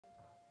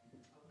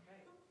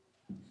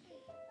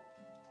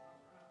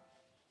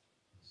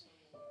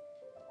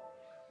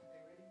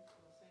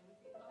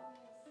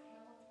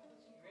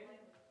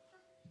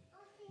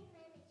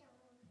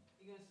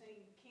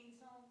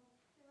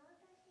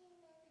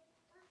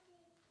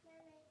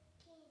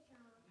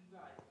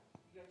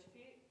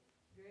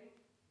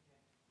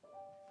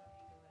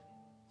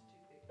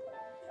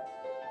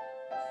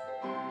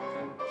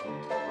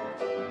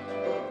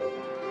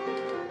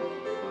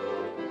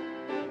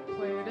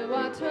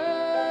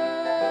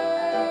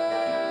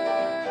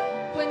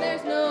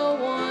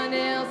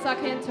I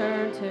can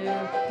turn to?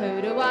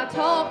 Who do I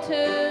talk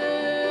to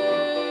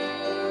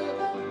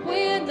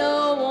when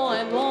no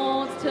one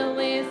wants to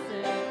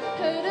listen?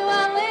 Who do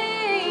I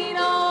lean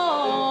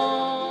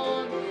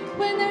on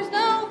when there's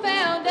no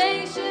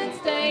foundation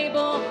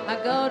stable? I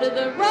go to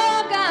the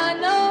rock, I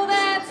know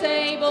that's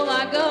able.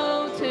 I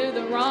go to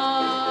the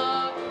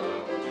rock.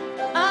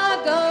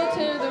 I go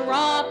to the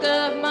rock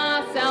of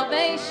my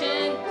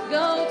salvation.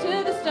 Go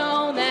to the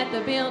stone that the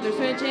builders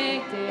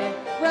rejected.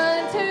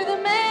 Run to the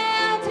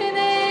mountain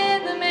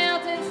and the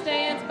mountain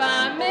stands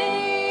by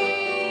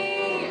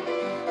me.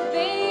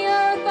 The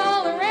earth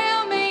all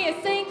around me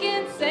is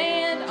sinking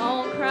sand.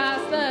 On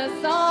Christ the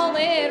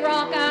solid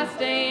rock I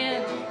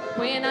stand.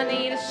 When I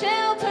need a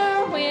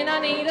shelter, when I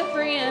need a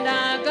friend,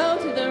 I go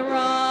to the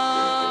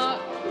rock.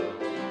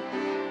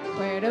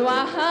 Where do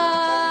I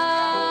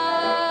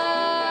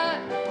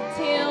hide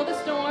till the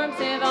storms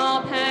have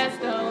all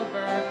passed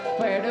over?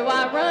 Where do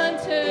I run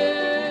to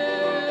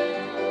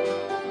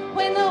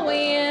when the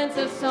winds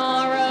of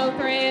sorrow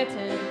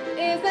threaten?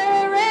 Is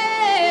there a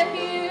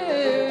refuge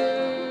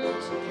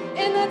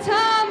in the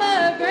time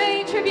of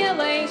great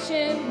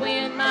tribulation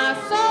when my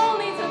soul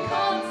needs a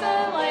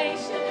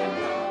consolation?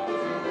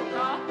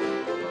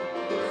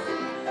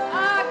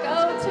 I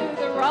go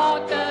to the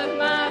rock of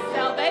my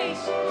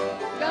salvation.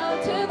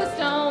 Go to the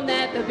stone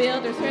that the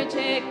builders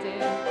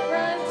rejected.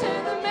 Run to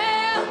the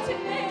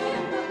mountain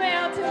and the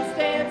mountain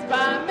stands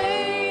by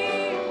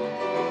me.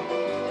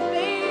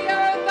 The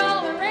earth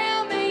all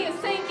around me is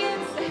sinking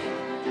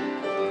sand.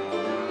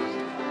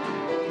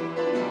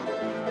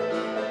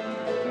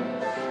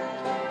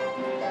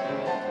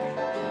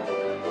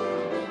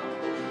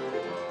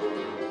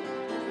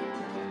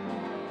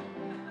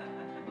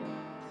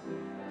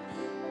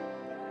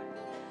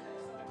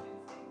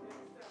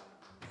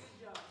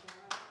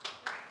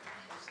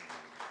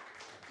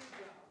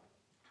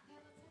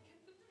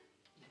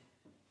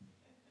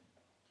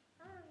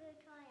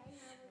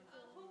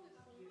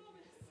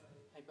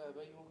 Hey,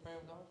 Bubba, you want to pray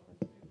with the offering?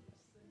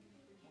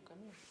 Well, come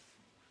here.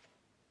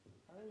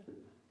 Hurry.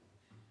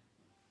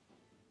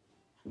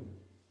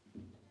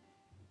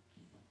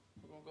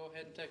 We're going to go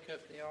ahead and take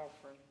up the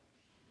offering.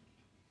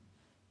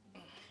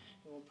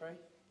 You want to pray?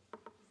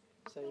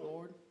 Say,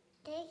 Lord,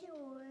 Thank you,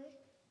 Lord.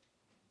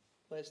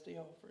 bless the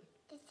offering.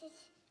 This is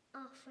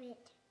offer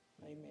it.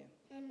 Amen.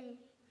 Amen.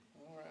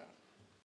 All right.